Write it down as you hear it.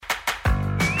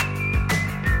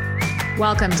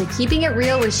Welcome to Keeping It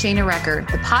Real with Shayna Recker,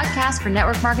 the podcast for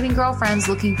network marketing girlfriends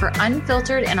looking for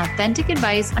unfiltered and authentic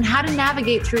advice on how to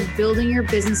navigate through building your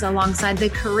business alongside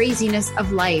the craziness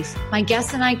of life. My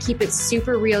guests and I keep it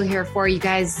super real here for you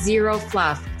guys, zero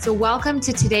fluff. So welcome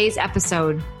to today's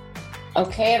episode.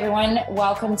 Okay, everyone,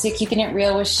 welcome to Keeping It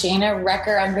Real with Shayna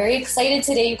Recker. I'm very excited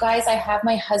today, you guys. I have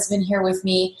my husband here with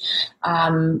me,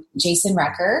 Jason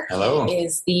Recker. Hello.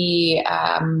 He's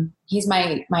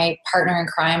my partner in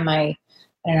crime,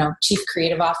 chief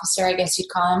creative officer, I guess you'd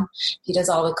call him. He does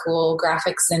all the cool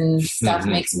graphics and stuff,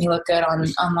 makes me look good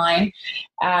online.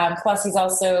 Plus, he's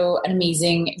also an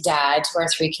amazing dad to our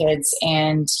 3 kids,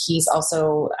 and he's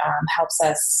also helps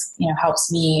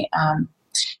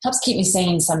keep me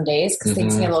sane some days because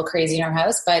things get a little crazy in our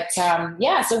house. But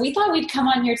so we thought we'd come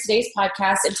on here today's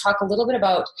podcast and talk a little bit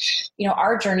about,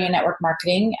 our journey in network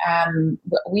marketing.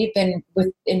 We've been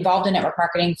involved in network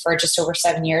marketing for just over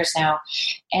 7 years now.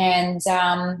 And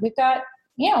we've got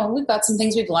some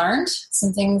things we've learned,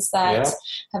 some things that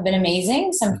have been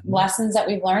amazing, some lessons that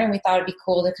we've learned. And we thought it'd be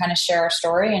cool to kind of share our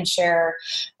story and share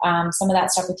some of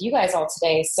that stuff with you guys all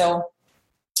today. So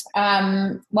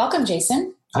welcome,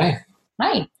 Jason. Hi.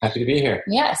 Hi. Happy to be here.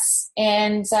 Yes.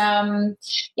 And so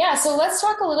let's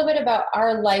talk a little bit about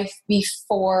our life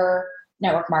before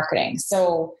network marketing.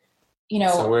 So,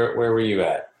 So where were you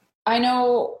at? I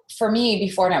know for me,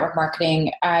 before network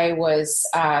marketing, I was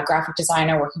a graphic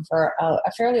designer working for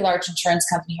a fairly large insurance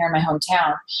company here in my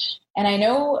hometown. And I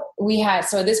know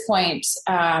so at this point,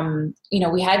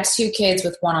 we had 2 kids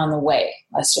with 1 on the way.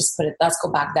 Let's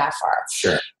go back that far.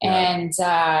 Sure. Yeah. And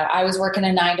I was working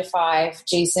a 9 to 5.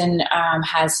 Jason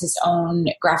has his own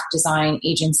graphic design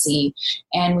agency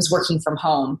and was working from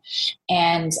home.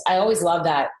 And I always loved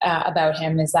that about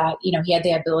him, is that, he had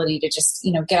the ability to just,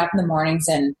 get up in the mornings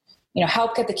and,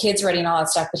 help get the kids ready and all that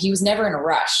stuff. But he was never in a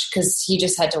rush because he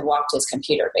just had to walk to his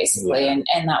computer basically. Yeah.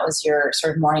 And that was your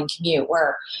sort of morning commute,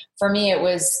 where for me, it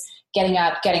was getting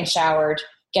up, getting showered,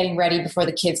 getting ready before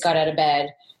the kids got out of bed,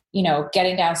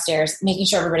 getting downstairs, making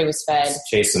sure everybody was fed.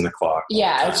 Chasing the clock.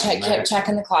 Yeah.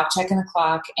 Checking the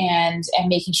clock and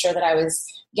making sure that I was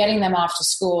getting them off to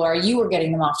school, or you were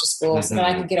getting them off to school so that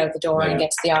I could get out the door and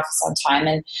get to the office on time.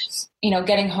 And,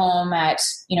 getting home at,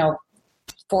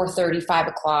 4:30, 5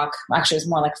 o'clock. Actually, it was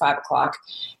more like 5 o'clock.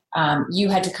 You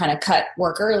had to kind of cut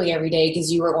work early every day because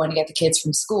you were going to get the kids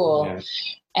from school. Yeah.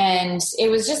 And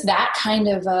it was just that kind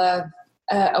of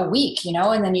a week,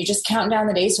 and then you just count down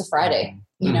the days to Friday,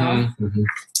 so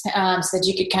that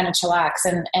you could kind of chillax.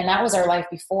 And that was our life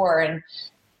before. And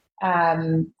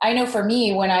I know for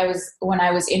me, when I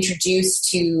was introduced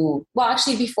to,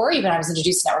 before even I was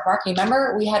introduced to network marketing,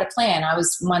 remember we had a plan. I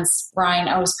was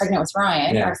pregnant with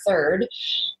Ryan, our third.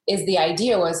 The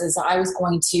idea was I was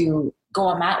going to go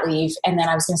on mat leave, and then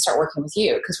I was going to start working with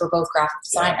you because we're both graphic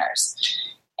designers.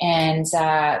 And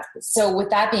so with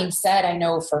that being said, I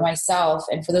know for myself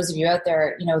and for those of you out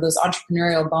there, those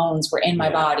entrepreneurial bones were in my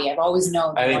body. I've always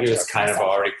known. I think it was kind of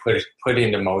already put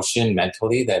into motion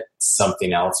mentally that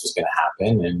something else was going to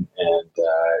happen. And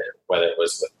whether it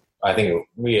was I think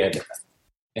we had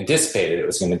anticipated it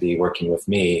was going to be working with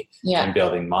me and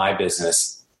building my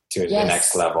business to the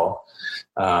next level.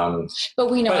 But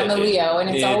we know I'm a Leo, and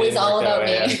it's always all about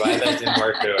me. I'm glad that didn't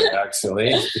work out,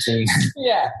 actually.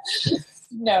 Yeah.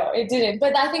 No, it didn't.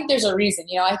 But I think there's a reason.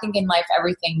 I think in life,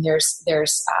 everything, there's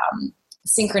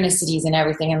synchronicities in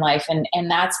everything in life.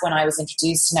 And that's when I was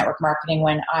introduced to network marketing,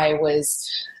 when I was,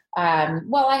 I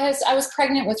was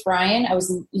pregnant with Ryan. I was,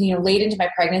 late into my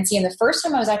pregnancy. And the first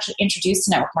time I was actually introduced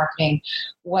to network marketing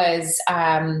was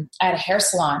at a hair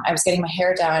salon. I was getting my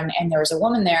hair done, and there was a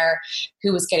woman there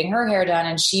who was getting her hair done,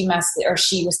 and she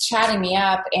was chatting me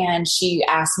up, and she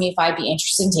asked me if I'd be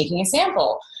interested in taking a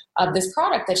sample of this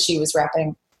product that she was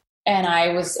repping. And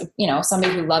I was,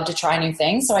 somebody who loved to try new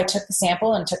things. So I took the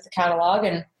sample and took the catalog,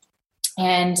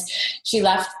 and she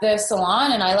left the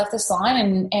salon and I left the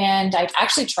salon, and I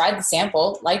actually tried the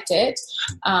sample, liked it.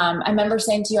 I remember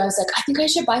saying to you, I was like, I think I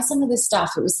should buy some of this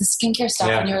stuff. It was the skincare stuff.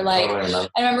 And you were like,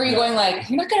 I remember you going like,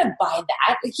 you're not going to buy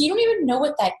that. Like, you don't even know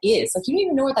what that is. Like, you don't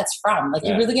even know what that's from. Like,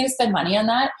 you're really going to spend money on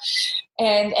that?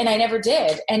 And I never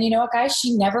did. And you know what, guys?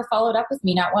 She never followed up with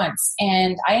me, not once.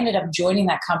 And I ended up joining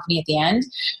that company at the end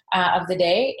of the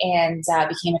day, and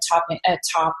became a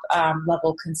top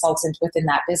level consultant within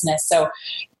that business. So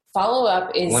follow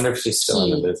up is. I wonder if she's still in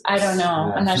the business. I don't know.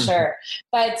 Yeah. I'm not sure.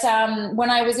 But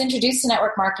when I was introduced to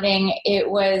network marketing,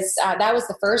 it was that was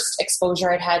the first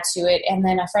exposure I'd had to it. And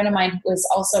then a friend of mine was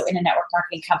also in a network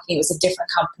marketing company. It was a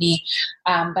different company,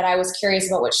 but I was curious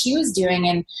about what she was doing.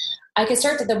 And I could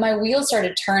start to, my wheels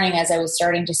started turning as I was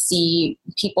starting to see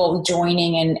people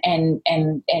joining and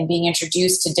being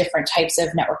introduced to different types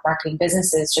of network marketing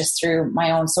businesses just through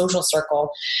my own social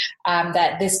circle,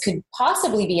 that this could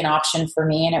possibly be an option for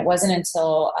me. And it wasn't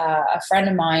until a friend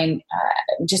of mine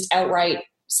just outright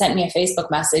sent me a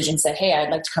Facebook message and said, "Hey, I'd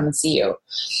like to come and see you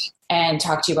and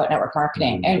talk to you about network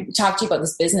marketing and talk to you about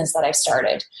this business that I've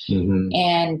started."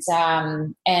 And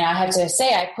I have to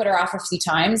say, I put her off a few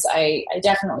times. I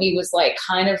definitely was like,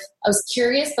 I was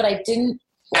curious, but I was curious.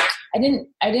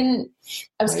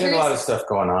 We had a lot of stuff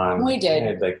going on. We did. We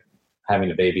had like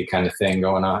having a baby kind of thing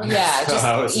going on. Yeah.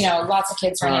 Just, lots of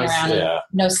kids running around and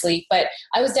no sleep, but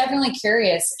I was definitely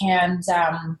curious. And,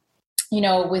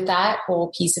 with that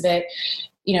whole piece of it,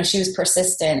 she was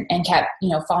persistent and kept,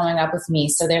 following up with me.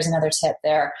 So there's another tip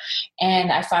there.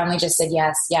 And I finally just said,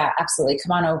 yes, yeah, absolutely.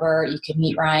 Come on over. You can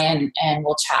meet Ryan and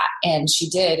we'll chat. And she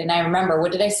did. And I remember,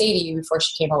 what did I say to you before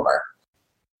she came over?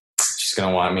 She's going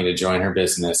to want me to join her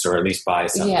business or at least buy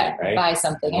something, right? Buy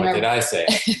something. What did I say?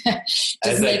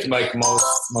 As like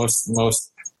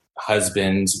most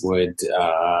husbands would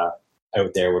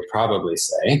out there would probably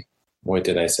say. What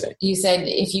did I say? You said,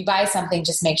 if you buy something,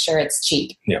 just make sure it's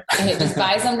cheap. Yep. And just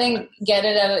buy something, get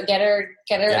her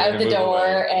out the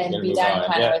door and be done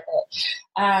kind of with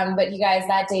it. But you guys,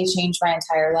 that day changed my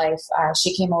entire life.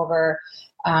 She came over,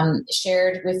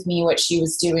 shared with me what she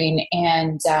was doing,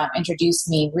 and introduced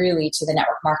me really to the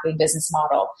network marketing business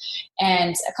model.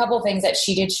 And a couple of things that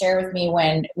she did share with me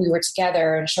when we were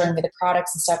together and showing me the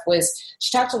products and stuff was, she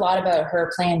talked a lot about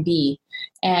her plan B.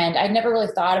 And I'd never really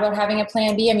thought about having a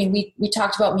plan B. I mean, we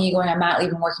talked about me going on mat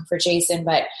leave and working for Jason,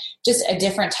 but just a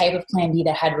different type of plan B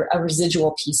that had a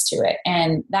residual piece to it.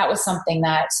 And that was something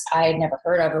that I had never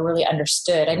heard of or really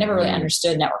understood. I never really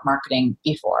understood network marketing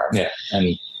before. Yeah,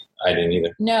 and I didn't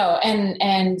either. No,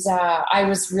 and I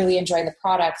was really enjoying the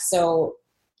product. So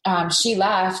she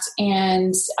left,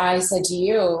 and I said to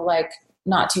you, like,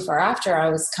 not too far after, I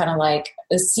was kind of like,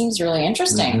 this seems really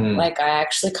interesting. Like, I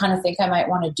actually kind of think I might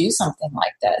want to do something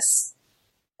like this.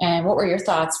 And what were your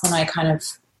thoughts when I kind of...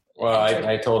 Well,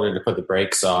 I told her to put the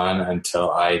brakes on until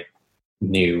I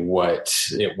knew what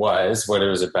it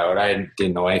was about. I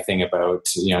didn't know anything about,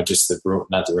 just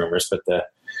not the rumors, but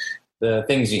the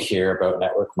things you hear about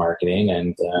network marketing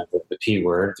and the P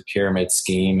word, the pyramid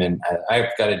scheme. And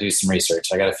I've got to do some research.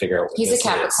 I got to figure out what He's a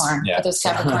Capricorn. Yeah. Put those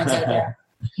Capricorns out there.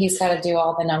 He's got to do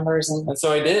all the numbers. And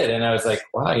so I did. And I was like,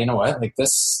 wow, you know what? Like,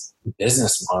 this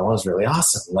business model is really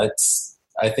awesome.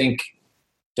 I think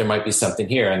there might be something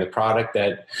here. And the product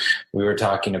that we were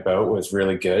talking about was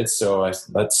really good. So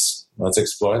let's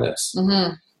explore this.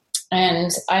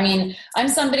 And I mean, I'm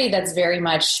somebody that's very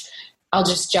much, I'll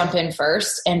just jump in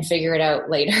first and figure it out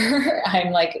later.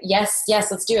 I'm like, yes,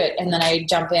 let's do it. And then I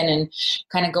jump in and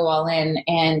kind of go all in.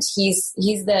 And Jason's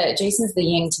the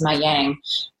yin to my yang.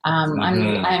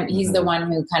 He's the one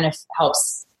who kind of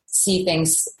helps see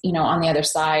things, on the other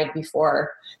side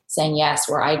before saying yes,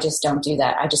 where I just don't do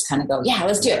that. I just kind of go, yeah,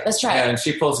 let's do it. Let's try it. And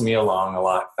she pulls me along a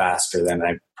lot faster than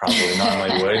I probably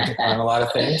normally would on a lot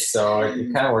of things. So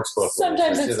it kind of works both ways.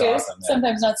 Sometimes it's good. Awesome, yeah.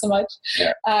 Sometimes not so much.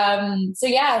 Yeah. I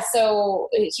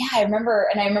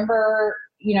remember,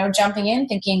 jumping in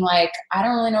thinking like, I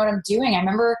don't really know what I'm doing. I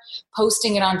remember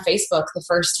posting it on Facebook the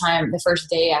first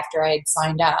day after I had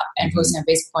signed up and posting on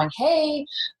Facebook going, hey,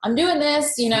 I'm doing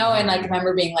this, and like, I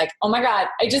remember being like, oh my God,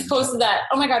 I just posted that.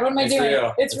 Oh my God, what am I doing?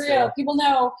 Real. It's real. People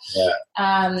know.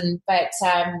 Yeah. But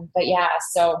yeah,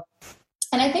 so,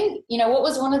 and I think, what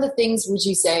was one of the things, would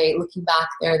you say, looking back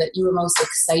there, that you were most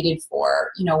excited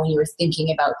for, when you were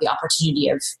thinking about the opportunity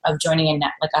of joining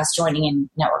joining in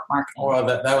network marketing? Well,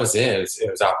 that was it. It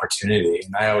was opportunity.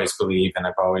 And I always believe, and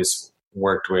I've always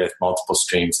worked with multiple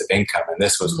streams of income, and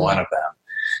this was one of them.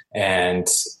 And,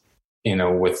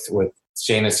 with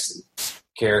Shayna's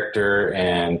character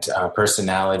and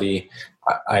personality,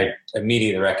 I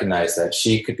immediately recognized that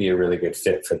she could be a really good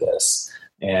fit for this.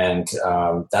 And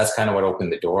that's kind of what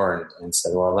opened the door and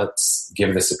said, well, let's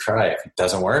give this a try. If it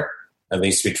doesn't work, at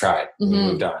least we tried. We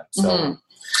moved on. So,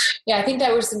 yeah, I think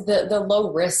that was the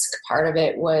low risk part of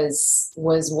it was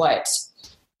what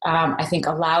I think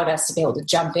allowed us to be able to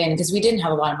jump in, because we didn't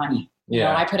have a lot of money.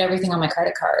 Yeah. I put everything on my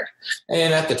credit card.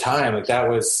 And at the time, that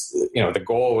was, the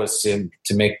goal was to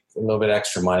make a little bit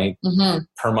extra money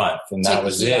per month. And that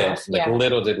was it.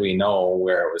 Little did we know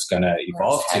where it was going to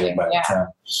evolve to. But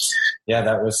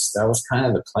that was kind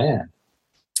of the plan.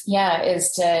 Yeah,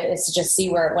 is to just see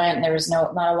where it went. There was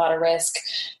not a lot of risk.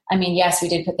 I mean, yes, we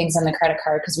did put things on the credit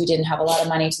card because we didn't have a lot of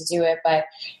money to do it. But,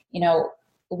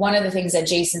 one of the things that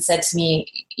Jason said to me,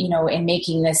 in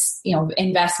making this,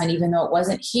 investment, even though it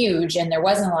wasn't huge and there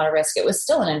wasn't a lot of risk, it was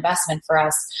still an investment for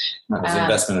us. It was an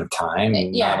investment of time,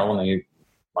 not only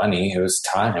money, it was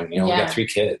time. We got 3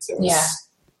 kids. It was,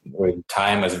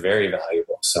 time was very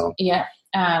valuable. So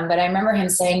but I remember him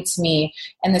saying to me,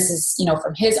 and this is,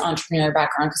 from his entrepreneurial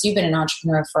background, because you've been an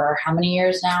entrepreneur for how many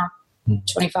years now?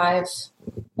 25?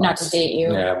 Not to date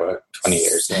you. Yeah, about 20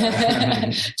 years.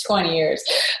 Yeah. 20 years.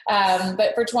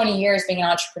 But for 20 years being an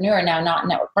entrepreneur, now not in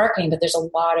network marketing, but there's a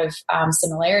lot of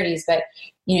similarities. But,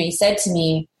 you said to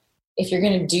me, if you're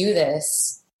going to do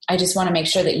this, I just want to make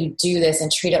sure that you do this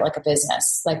and treat it like a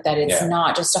business, like that it's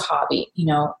not just a hobby.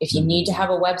 If you need to have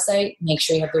a website, make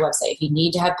sure you have the website. If you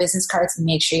need to have business cards,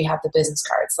 make sure you have the business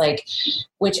cards,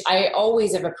 which I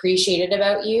always have appreciated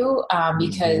about you,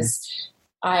 because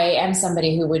I am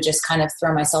somebody who would just kind of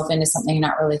throw myself into something and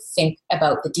not really think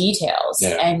about the details.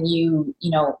 And you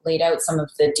laid out some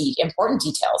of the important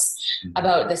details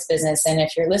about this business. And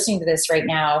if you're listening to this right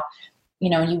now,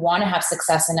 and you want to have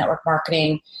success in network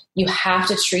marketing, you have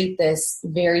to treat this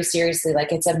very seriously,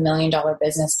 like it's $1 million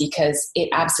business, because it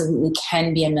absolutely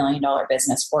can be $1 million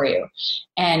business for you.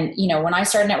 And, when I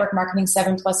started network marketing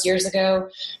 7+ years ago,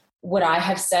 would I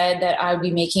have said that I would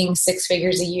be making 6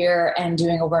 figures a year and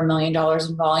doing over $1 million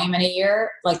in volume in a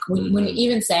year? When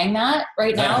even saying that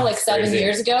right now, 7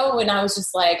 years ago, when I was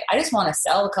just like, I just want to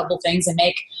sell a couple things and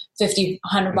make $50,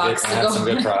 $100 to go. Some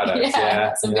good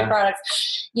products. Good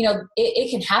products. It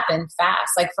can happen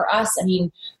fast. Like for us,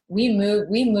 we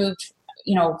moved,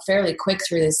 fairly quick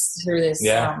through this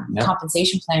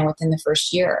compensation plan within the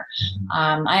first year.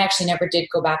 I actually never did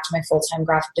go back to my full-time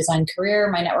graphic design career.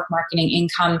 My network marketing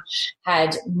income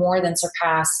had more than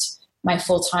surpassed my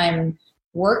full-time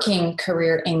working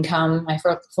career income, my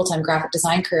full-time graphic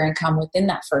design career income within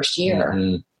that first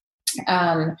year.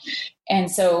 And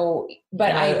so,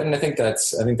 but I think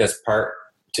that's part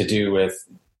to do with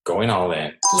going all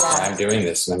in. I'm doing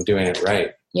this and I'm doing it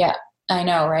right. Yeah, I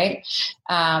know. Right.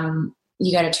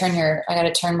 I got to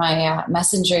turn my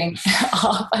messaging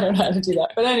off. I don't know how to do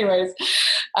that, but anyways.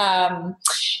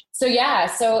 So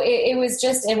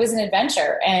it was an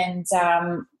adventure, and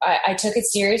I took it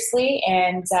seriously.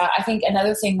 And I think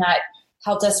another thing that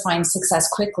helped us find success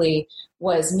quickly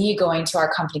was me going to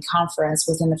our company conference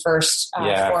within the first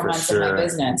 4 months of my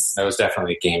business. That was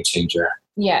definitely a game changer.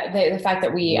 Yeah, the fact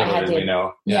that I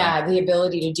had the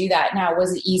ability to do that. Now,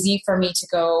 was it easy for me to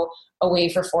go away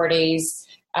for 4 days,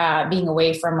 being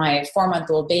away from my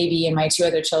 4-month-old baby and my 2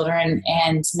 other children,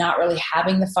 and not really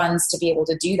having the funds to be able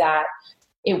to do that?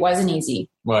 It wasn't easy.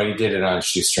 Well, you did it on a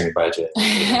shoestring budget.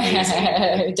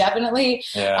 Definitely.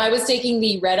 Yeah. I was taking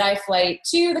the red-eye flight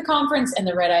to the conference and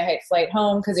the red-eye flight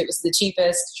home because it was the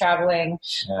cheapest traveling,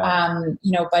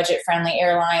 budget-friendly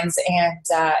airlines,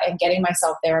 and getting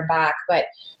myself there and back. But,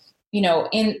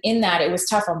 in that, it was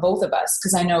tough on both of us,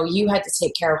 because I know you had to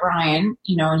take care of Ryan,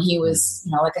 and he was,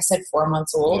 like I said, 4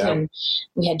 months old. Yeah. And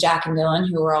we had Jack and Dylan,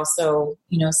 who were also,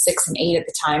 6 and 8 at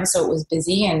the time. So it was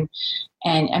busy. And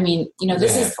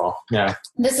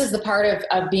this is the part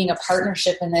of being a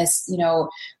partnership in this,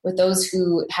 with those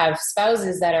who have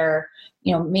spouses that are,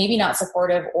 maybe not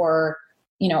supportive or,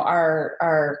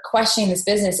 are questioning this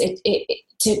business.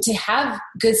 To have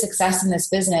good success in this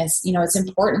business, it's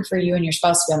important for you and your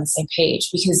spouse to be on the same page,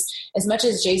 because as much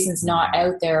as Jason's not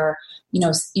out there,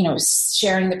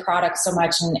 sharing the product so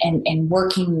much and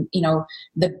working,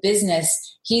 the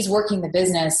business, he's working the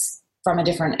business from a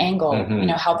different angle,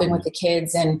 helping with the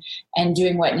kids and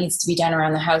doing what needs to be done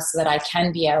around the house so that I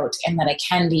can be out and that I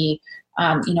can be,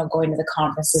 going to the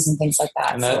conferences and things like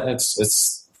that. And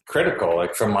it's critical.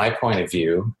 Like from my point of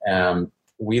view,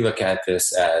 we look at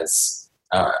this as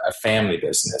a family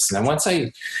business. And then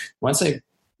once I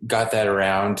got that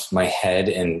around my head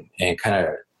and kind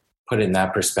of put it in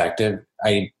that perspective,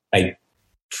 I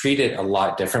treat it a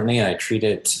lot differently, and I treat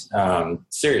it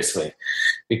seriously,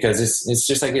 because it's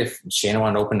just like if Shana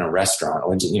wanted to open a restaurant,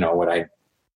 would I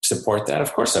support that?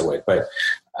 Of course I would. But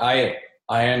I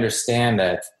understand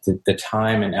that the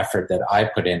time and effort that I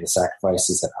put in, the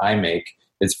sacrifices that I make,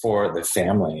 is for the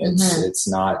family. It's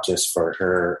not just for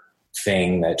her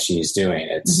thing that she's doing.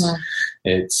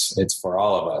 It's for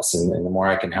all of us, and the more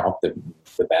I can help, the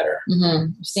better.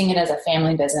 Seeing it as a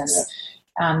family business.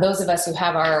 Yeah. Those of us who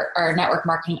have our network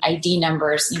marketing ID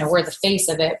numbers, we're the face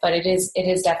of it, but it is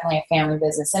definitely a family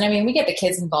business. And we get the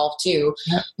kids involved too.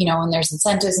 Yeah. When there's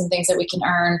incentives and things that we can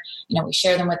earn, we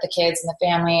share them with the kids and the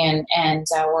family, and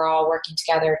we're all working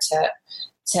together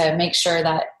to make sure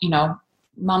that,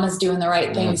 mama's doing the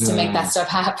right things to make that stuff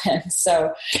happen.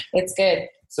 So it's good.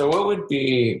 So what would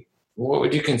be what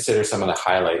would you consider some of the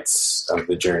highlights of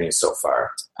the journey so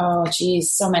far? Oh,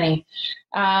 geez, so many.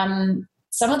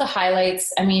 Some of the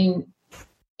highlights, I mean,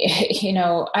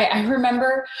 I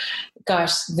remember,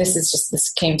 gosh,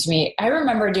 this came to me. I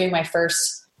remember doing my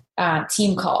first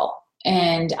team call,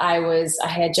 and I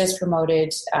had just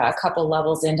promoted a couple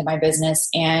levels into my business.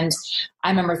 And I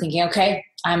remember thinking, okay,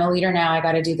 I'm a leader now. I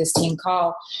got to do this team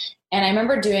call. And I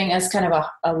remember doing as kind of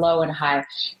a low and high,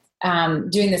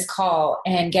 doing this call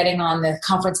and getting on the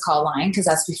conference call line, because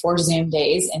that's before Zoom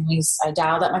days. And I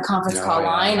dialed up my conference call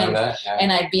line,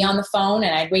 and I'd be on the phone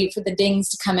and I'd wait for the dings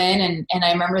to come in. And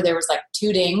I remember there was like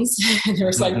 2 dings. There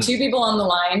was like 2 people on the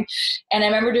line. And I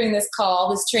remember doing this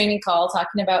training call,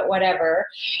 talking about whatever.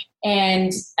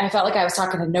 And I felt like I was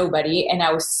talking to nobody, and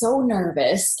I was so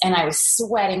nervous, and I was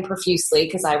sweating profusely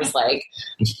because I was like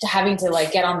having to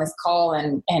like get on this call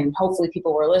and hopefully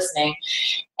people were listening.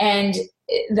 And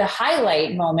the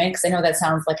highlight moment, because I know that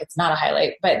sounds like it's not a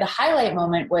highlight, but the highlight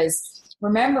moment was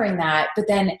remembering that. But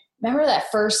then remember that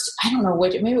first, I don't know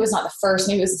which, maybe it was not the first,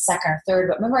 maybe it was the second or third,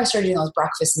 but remember I started doing those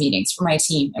breakfast meetings for my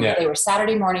team. And they were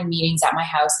Saturday morning meetings at my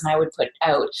house, and I would put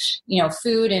out,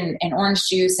 food and orange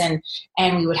juice, and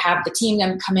we would have the team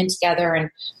then come in together,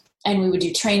 and we would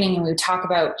do training, and we would talk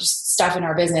about just stuff in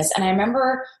our business. And I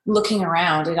remember looking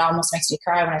around, it almost makes me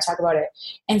cry when I talk about it,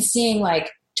 and seeing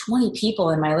like 20 people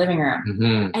in my living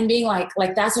room, and being like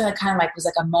that's when I kind of like was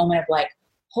like a moment of like,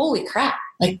 holy crap,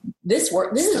 like this is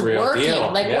working.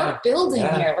 Deal. Like we're building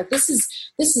here. Like this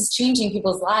is changing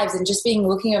people's lives. And just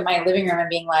looking at my living room and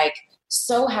being like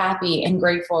so happy and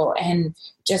grateful, and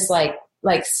just like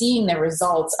seeing the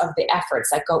results of the efforts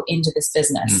that go into this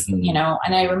business,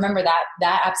 and I remember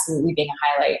that absolutely being a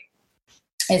highlight,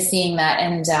 is seeing that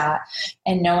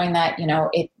and knowing that,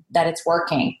 that it's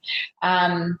working.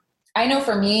 I know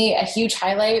for me, a huge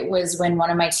highlight was when one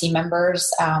of my team members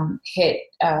hit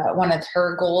one of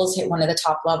her goals, hit one of the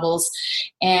top levels,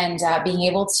 and being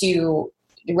able to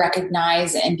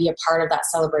recognize and be a part of that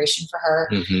celebration for her.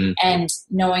 And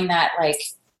knowing that like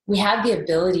we have the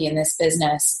ability in this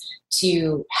business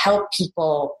to help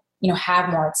people, have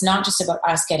more. It's not just about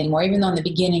us getting more, even though in the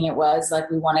beginning it was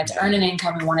like we wanted to earn an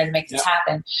income, we wanted to make this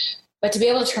happen. But to be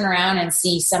able to turn around and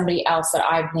see somebody else that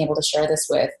I've been able to share this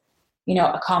with,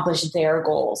 accomplish their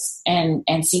goals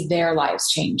and see their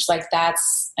lives change. Like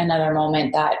that's another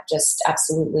moment that just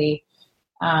absolutely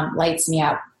lights me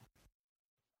up.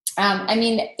 I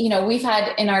mean, we've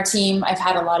had in our team, I've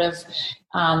had a lot of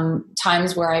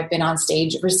times where I've been on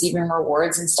stage receiving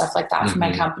rewards and stuff like that from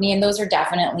my company. And those are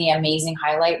definitely amazing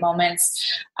highlight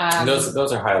moments.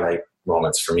 Those are highlight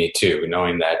moments for me too,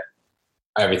 knowing that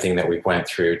everything that we went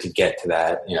through to get to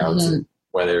that,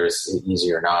 whether it's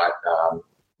easy or not,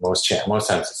 most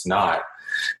times it's not,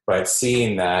 but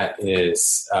seeing that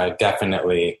is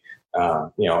definitely,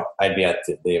 I'd be at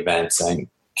the events, and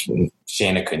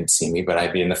Shayna couldn't see me, but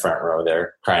I'd be in the front row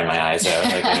there crying my eyes out.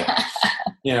 Like,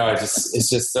 it's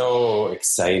just so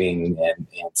exciting, and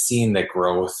seeing the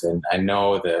growth. And I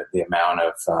know the amount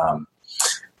of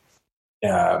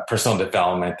personal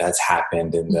development that's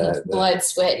happened, and the blood,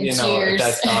 sweat, and tears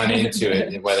that's gone into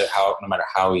it, no matter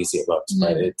how easy it looks,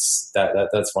 but it's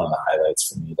that's one of the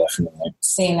highlights for me, definitely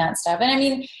seeing that stuff. And I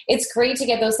mean, it's great to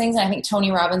get those things. And I think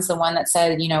Tony Robbins, the one that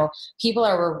said, people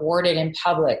are rewarded in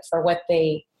public for what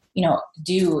they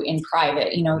do in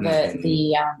private.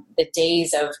 The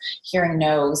days of hearing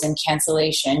no's and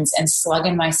cancellations and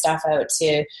slugging my stuff out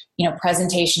to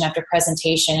presentation after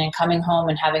presentation, and coming home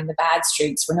and having the bad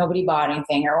streaks where nobody bought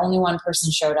anything, or only one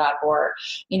person showed up, or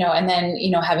and then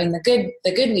having the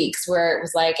good weeks where it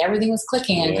was like everything was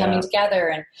clicking and coming together.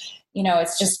 And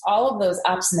it's just all of those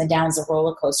ups and the downs of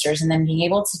roller coasters, and then being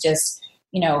able to just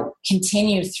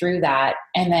continue through that,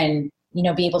 and then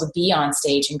be able to be on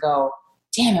stage and go,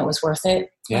 damn, it was worth it.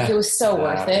 Like it was so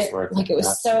worth it. Like it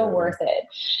was so worth it.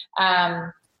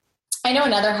 I know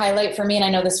another highlight for me, and I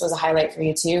know this was a highlight for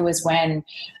you too, was when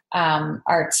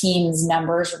our team's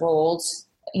numbers rolled.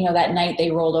 That night they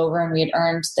rolled over, and we had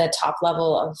earned the top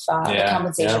level of the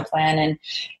compensation plan,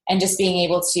 and just being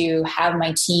able to have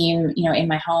my team, in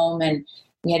my home, and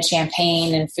we had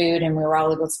champagne and food, and we were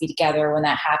all able to be together when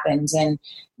that happened. And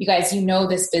you guys,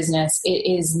 this business, it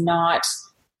is not.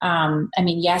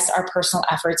 Yes, our personal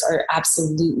efforts are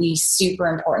absolutely super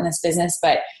important in this business,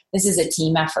 but this is a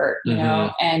team effort,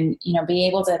 and, being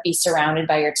able to be surrounded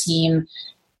by your team,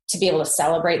 to be able to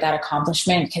celebrate that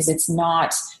accomplishment, because it's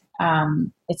not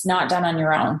done on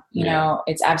your own.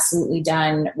 It's absolutely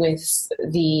done with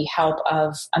the help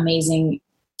of amazing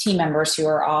team members who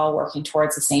are all working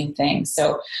towards the same thing.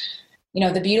 So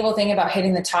the beautiful thing about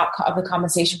hitting the top of the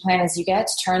compensation plan is you get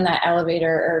to turn that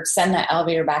elevator or send that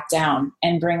elevator back down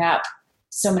and bring up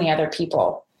so many other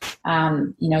people.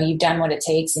 You've done what it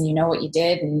takes and you know what you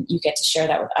did, and you get to share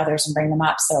that with others and bring them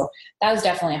up. So that was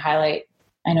definitely a highlight,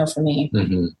 I know, for me.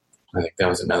 Mm-hmm. I think that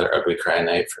was another ugly cry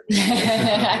night for me.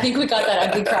 I think we got that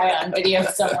ugly cry on video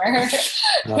somewhere.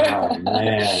 Oh,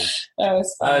 man. That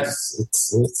was fun.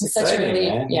 It's such a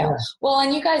relief. man. Yeah. Well,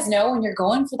 and you guys know when you're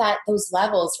going for those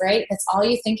levels, right? That's all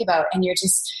you think about. And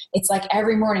it's like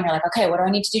every morning you're like, okay, what do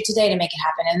I need to do today to make it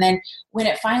happen? And then when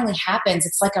it finally happens,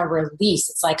 it's like a release.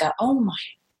 It's like oh my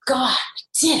God,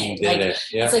 I did it.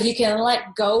 Yeah. It's like you can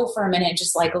let go for a minute,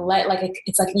 just like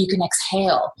it's like you can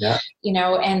exhale,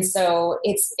 and so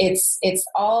it's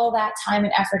all that time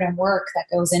and effort and work that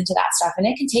goes into that stuff. And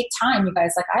it can take time, you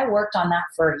guys. Like I worked on that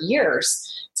for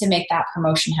years to make that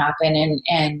promotion happen.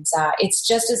 And it's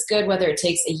just as good, whether it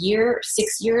takes a year,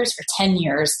 6 years, or 10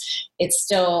 years, it's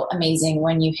still amazing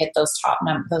when you hit those top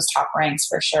ranks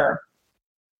for sure.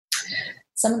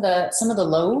 Some of the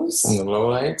lows. Some of the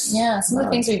lowlights. Yeah, some of the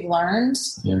things we've learned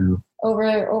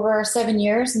over our 7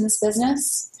 years in this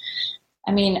business.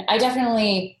 I mean, I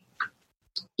definitely,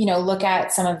 look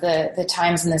at some of the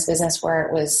times in this business where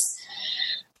it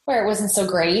wasn't so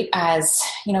great. As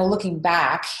looking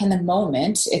back in the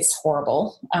moment, it's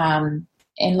horrible. And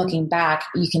looking back,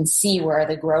 you can see where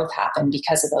the growth happened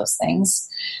because of those things.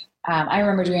 I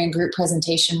remember doing a group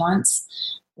presentation once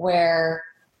where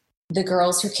the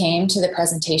girls who came to the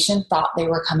presentation thought they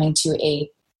were coming to a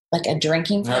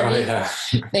drinking party. Oh, yeah.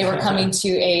 They were coming to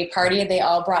a party. They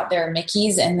all brought their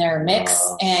Mickeys and their Micks.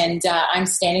 And I'm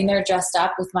standing there dressed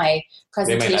up with my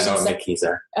presentation. They might not know what Mickeys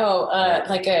are.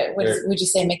 Would you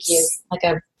say Mickey is?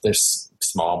 They're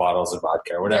small bottles of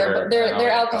vodka or whatever. They're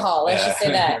alcohol. Let's just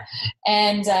say that.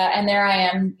 And there I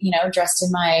am, dressed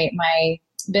in my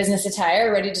business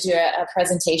attire, ready to do a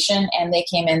presentation, and they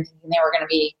came in thinking they were going to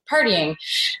be partying.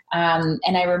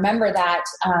 And I remember that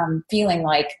feeling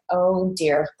like, oh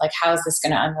dear, like how is this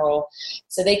going to unroll?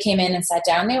 So they came in and sat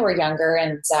down. They were younger,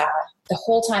 and the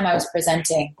whole time I was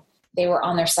presenting, they were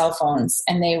on their cell phones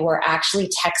and they were actually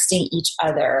texting each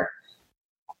other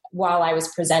while I was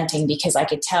presenting, because I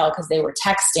could tell, because they were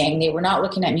texting. They were not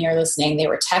looking at me or listening. They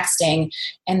were texting,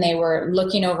 and they were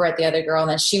looking over at the other girl,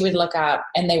 and then she would look up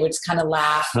and they would kind of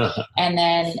laugh and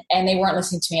they weren't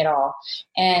listening to me at all.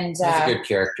 And that's a good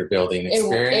character building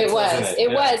experience.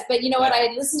 It was. But you know what? I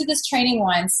had listened to this training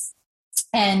once,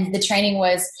 and the training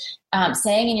was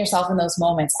saying in yourself in those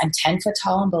moments, I'm 10 foot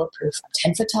tall and bulletproof. I'm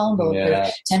 10 foot tall and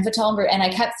bulletproof. 10 foot tall and bulletproof. And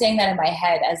I kept saying that in my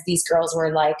head as these girls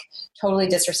were like totally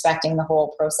disrespecting the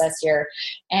whole process here.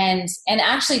 And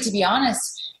actually, to be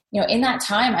honest, in that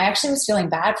time, I actually was feeling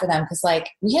bad for them, because like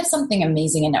we have something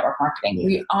amazing in network marketing. Yeah.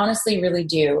 We honestly really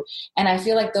do. And I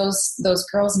feel like those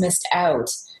girls missed out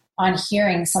on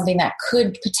hearing something that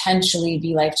could potentially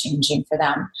be life-changing for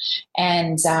them.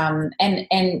 And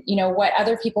what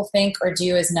other people think or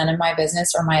do is none of my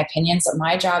business or my opinion. So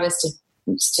my job is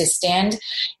to stand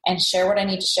and share what I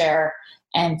need to share.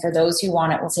 And for those who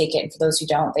want it, will take it. And for those who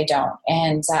don't, they don't.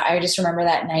 And I just remember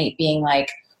that night being like,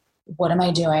 what am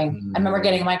I doing? I remember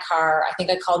getting in my car. I think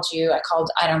I called you. I called,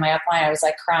 my upline. I was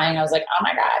like crying. I was like, oh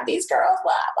my God, these girls,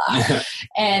 blah, blah.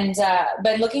 And,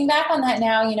 but looking back on that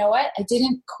now, you know what? I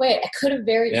didn't quit. I could have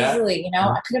very easily,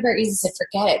 I could have very easily said,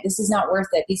 forget it. This is not worth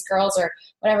it. These girls are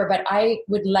whatever, but I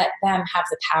would let them have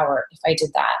the power if I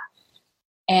did that.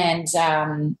 And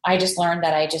I just learned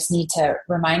that I just need to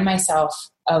remind myself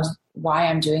of why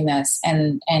I'm doing this.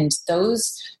 And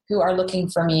those who are looking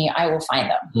for me, I will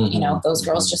find them. Those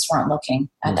girls just weren't looking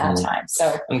at that time.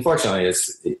 So unfortunately,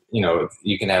 it's,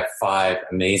 you can have 5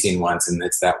 amazing ones, and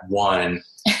it's that one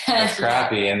that's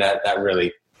crappy, and that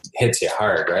really hits you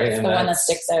hard, right? It's and the one that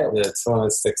sticks out. It's the one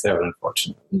that sticks out,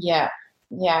 unfortunately.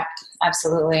 Yeah,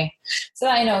 absolutely. So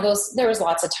I know there was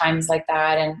lots of times like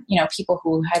that, and people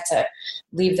who had to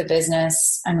leave the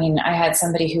business. I mean, I had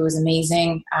somebody who was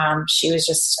amazing. She was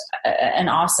just an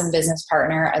awesome business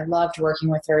partner. I loved working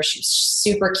with her. She was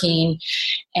super keen,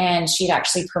 and she'd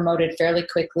actually promoted fairly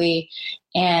quickly.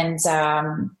 And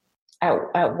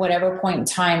at whatever point in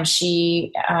time,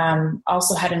 she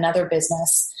also had another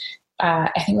business. I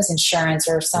think it was insurance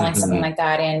or selling something like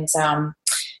that, and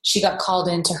she got called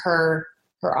into her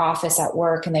office at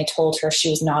work, and they told her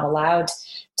she was not allowed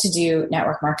to do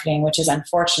network marketing, which is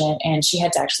unfortunate. And she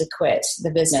had to actually quit the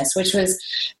business, which was,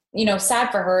 sad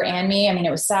for her and me. I mean,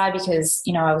 it was sad because,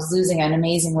 I was losing an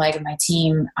amazing leg of my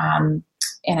team.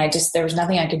 there was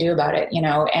nothing I could do about it,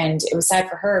 and it was sad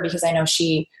for her because I know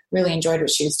she really enjoyed what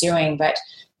she was doing, but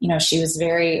she was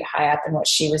very high up in what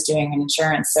she was doing in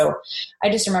insurance. So I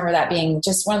just remember that being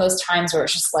just one of those times where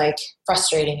it's just like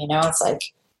frustrating, it's like,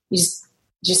 you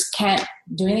just can't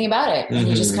do anything about it. And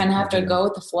you just kind of have to go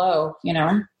with the flow,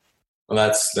 Well,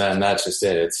 that's just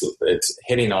it. It's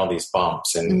hitting all these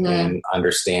bumps and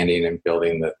understanding and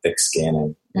building the thick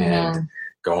skin and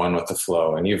going with the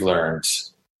flow. And you've learned,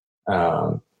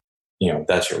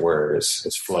 that's your word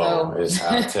is flow, is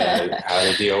how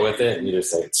to deal with it. And you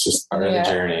just say, it's just part of the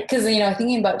journey. Cause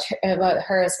thinking about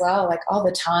her as well, like all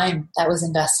the time that was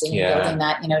invested in building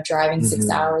that, driving 6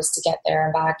 hours to get there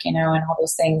and back, and all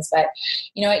those things. But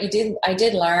I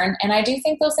did learn, and I do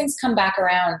think those things come back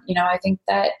around. I think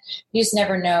that you just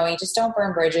never know. You just don't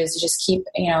burn bridges. You just keep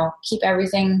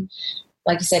everything,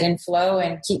 like you said, in flow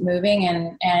and keep moving.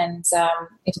 And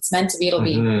if it's meant to be, it'll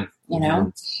be,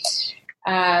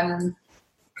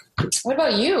 what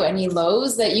about you? Any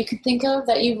lows that you could think of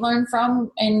that you've learned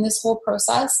from in this whole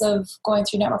process of going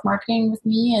through network marketing with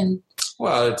me? And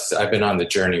I've been on the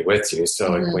journey with you.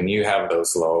 So like when you have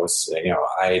those lows,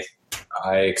 I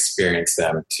experience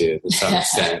them to some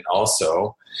extent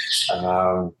also,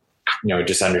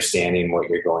 just understanding what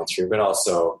you're going through, but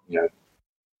also,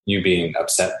 you being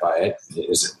upset by it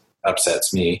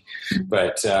upsets me,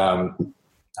 but,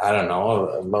 I don't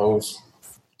know, lows,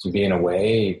 being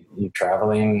away, you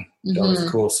traveling those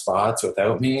cool spots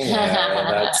without me.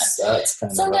 That's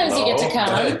kind sometimes of a low, you get to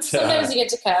come. Sometimes you get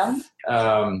to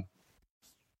come.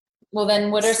 Well,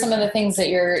 then what are some of the things that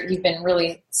you've been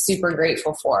really super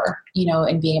grateful for,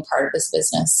 in being a part of this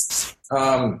business?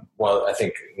 Well, I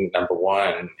think number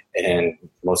one, and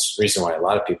most reason why a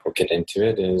lot of people get into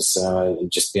it is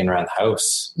just being around the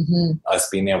house, us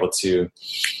being able to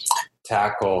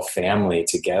tackle family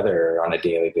together on a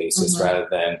daily basis rather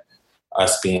than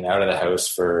us being out of the house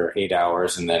for 8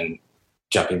 hours and then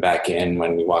jumping back in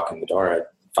when we walk in the door at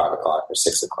 5 o'clock or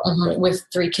 6 o'clock. With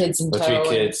 3 kids in tow. With 3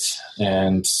 kids.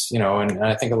 And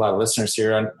I think a lot of listeners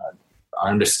here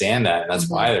understand that. And that's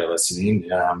why they're listening.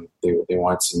 They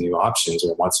want some new options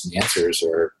or want some answers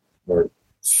or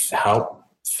help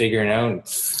figuring out,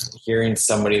 hearing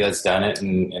somebody that's done it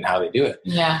and how they do it.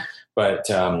 Yeah. But,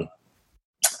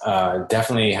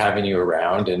 definitely having you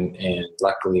around and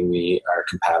luckily we are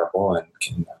compatible and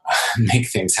can make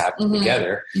things happen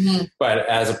together. But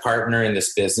as a partner in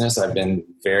this business, I've been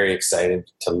very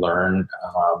excited to learn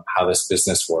how this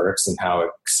business works and how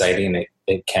exciting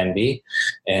it can be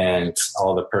and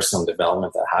all the personal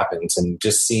development that happens, and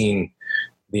just seeing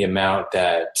the amount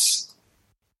that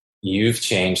you've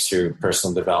changed through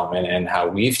personal development and how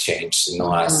we've changed in the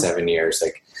last 7 years.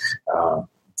 Like,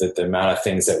 the amount of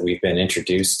things that we've been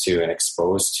introduced to and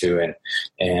exposed to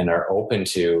and are open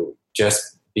to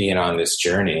just being on this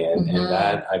journey. And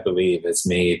that, I believe, has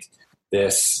made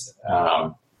this,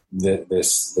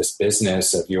 this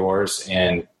business of yours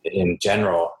and in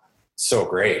general so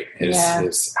great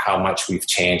is how much we've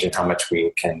changed and how much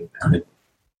we can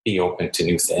be open to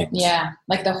new things. Yeah.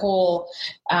 Like the whole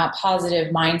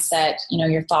positive mindset,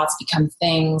 your thoughts become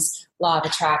things, law of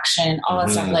attraction, all that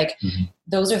stuff. Like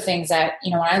those are things that,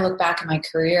 when I look back at my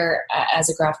career as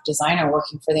a graphic designer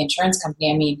working for the insurance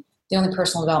company, I mean, the only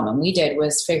personal development we did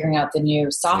was figuring out the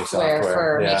new software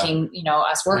for making,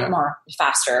 us work more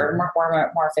faster,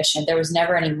 more efficient. There was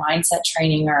never any mindset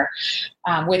training or,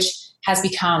 which has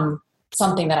become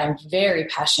something that I'm very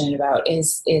passionate about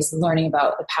is learning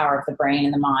about the power of the brain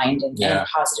and the mind and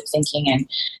positive thinking. And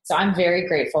so I'm very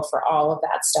grateful for all of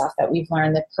that stuff that we've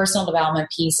learned. The personal development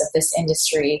piece of this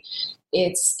industry,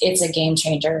 it's a game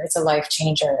changer. It's a life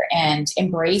changer, and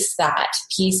embrace that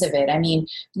piece of it. I mean,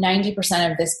 90%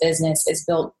 of this business is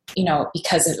built,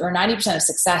 because or 90% of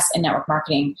success in network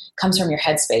marketing comes from your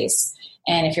headspace.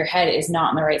 And if your head is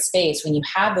not in the right space, when you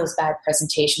have those bad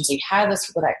presentations, you have those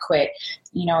people that quit,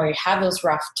 or you have those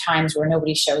rough times where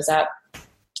nobody shows up,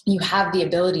 you have the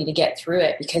ability to get through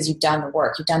it because you've done the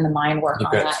work, you've done the mind work.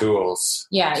 You've got tools.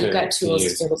 Yeah, you've got tools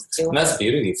to be able to do it. And that's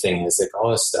the beauty thing is like all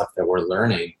this stuff that we're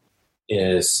learning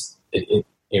is it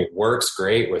works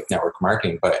great with network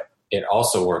marketing, but it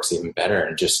also works even better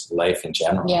in just life in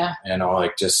general. Yeah.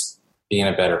 Like just being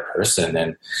a better person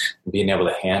and being able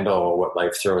to handle what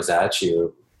life throws at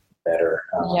you better.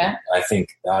 I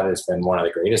think that has been one of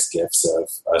the greatest gifts of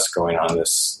us going on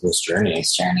this journey.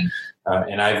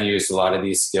 And I've used a lot of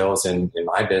these skills in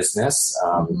my business,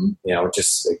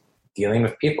 just like dealing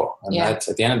with people. And that's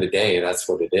at the end of the day, that's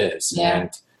what it is. Yeah.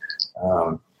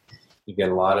 And, you get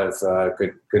a lot of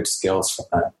good skills from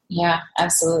that. Yeah,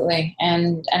 absolutely.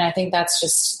 And I think that's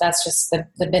just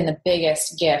been the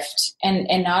biggest gift, and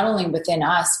not only within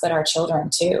us, but our children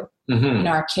too. Mm-hmm.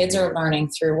 Our kids are learning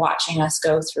through watching us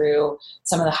go through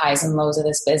some of the highs and lows of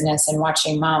this business, and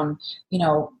watching mom,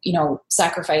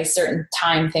 sacrifice certain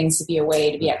things to be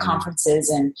away, to be at conferences,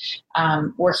 and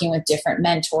working with different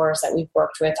mentors that we've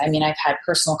worked with. I mean, I've had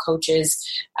personal coaches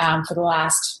for the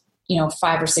last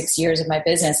 5 or 6 years of my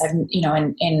business. I've,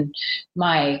 in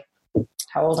my,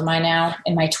 how old am I now?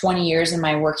 In my 20 years in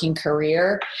my working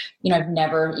career, I've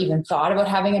never even thought about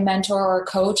having a mentor or a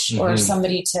coach or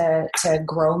somebody to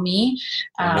grow me.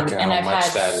 And I've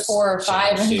had 4 or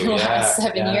 5 in the last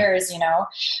 7 years,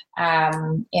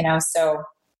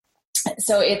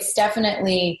 so it's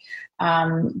definitely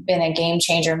been a game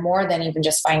changer, more than even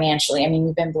just financially. I mean,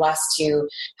 we've been blessed to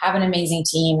have an amazing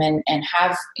team and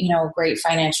have, great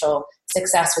financial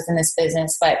success within this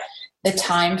business, but the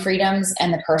time freedoms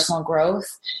and the personal growth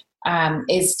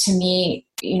is, to me,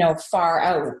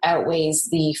 far outweighs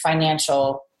the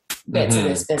financial bits of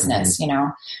this business.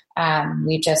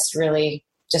 We've just really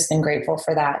been grateful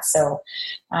for that. So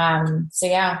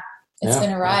yeah. It's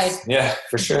been a ride. Yeah,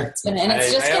 for sure. It's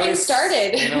just getting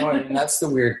started. And that's the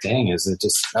weird thing, is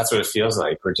that's what it feels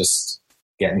like. We're just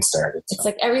getting started. So. It's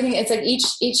like everything. It's like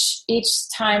each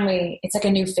time it's like a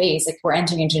new phase. Like we're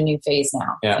entering into a new phase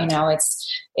now. Yeah.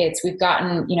 We've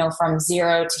gotten, from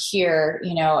 0 to here,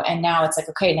 and now it's like,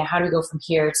 okay, now how do we go from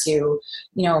here to,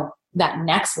 that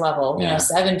next level,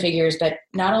 7 figures, but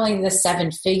not only the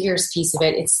 7 figures piece of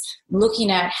it, it's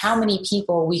looking at how many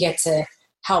people we get to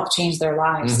help change their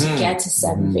lives to get to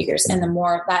 7 figures. And the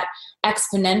more that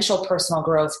exponential personal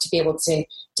growth to be able to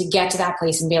get to that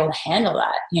place and be able to handle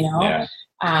that,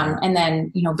 and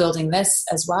then, building this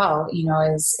as well,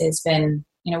 has been,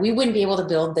 we wouldn't be able to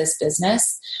build this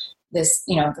business,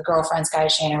 the Girlfriend's Guide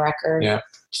to Shayna Recker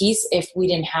piece, if we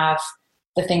didn't have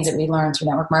the things that we learned through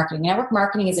network marketing. Network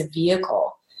marketing is a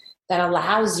vehicle that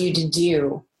allows you to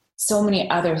do so many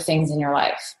other things in your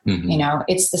life.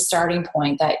 It's the starting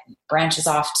point that branches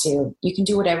off to, you can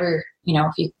do whatever,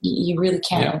 if you really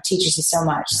can. It teaches you so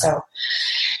much. So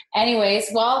anyways,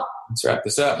 well, let's wrap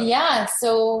this up. Yeah.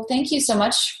 So thank you so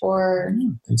much for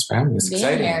thanks for having me. It's being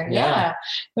exciting. Here. Yeah.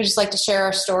 We'd just like to share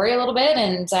our story a little bit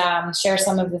and share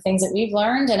some of the things that we've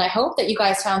learned. And I hope that you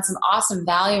guys found some awesome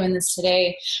value in this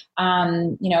today.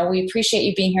 We appreciate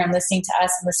you being here and listening to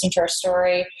us and listening to our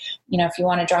story. If you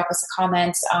want to drop us a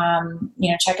comment,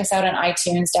 check us out on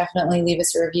iTunes. Definitely leave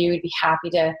us a review. We'd be happy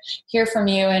to hear from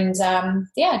you. And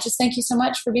just thank you so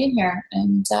much for being here.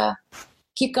 And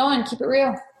keep going. Keep it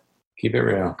real. Keep it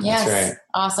real. Yes. That's right.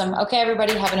 Awesome. Okay,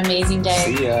 everybody, have an amazing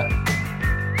day. See ya.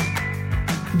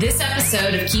 This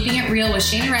episode of Keeping It Real with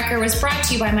Shayna Recker was brought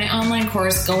to you by my online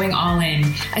course, Going All In,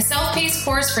 a self-paced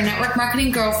course for network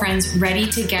marketing girlfriends ready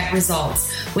to get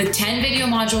results, with 10 video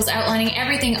modules outlining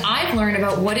everything I've learned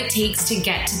about what it takes to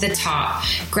get to the top.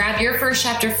 Grab your first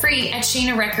chapter free at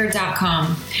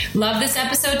shaynarecker.com. Love this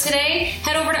episode today?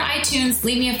 Head over to iTunes,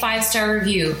 leave me a 5-star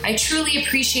review. I truly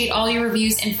appreciate all your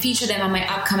reviews and feature them on my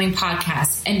upcoming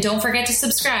podcasts. And don't forget to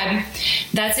subscribe.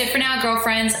 That's it for now,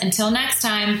 girlfriends. Until next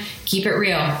time, keep it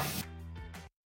real.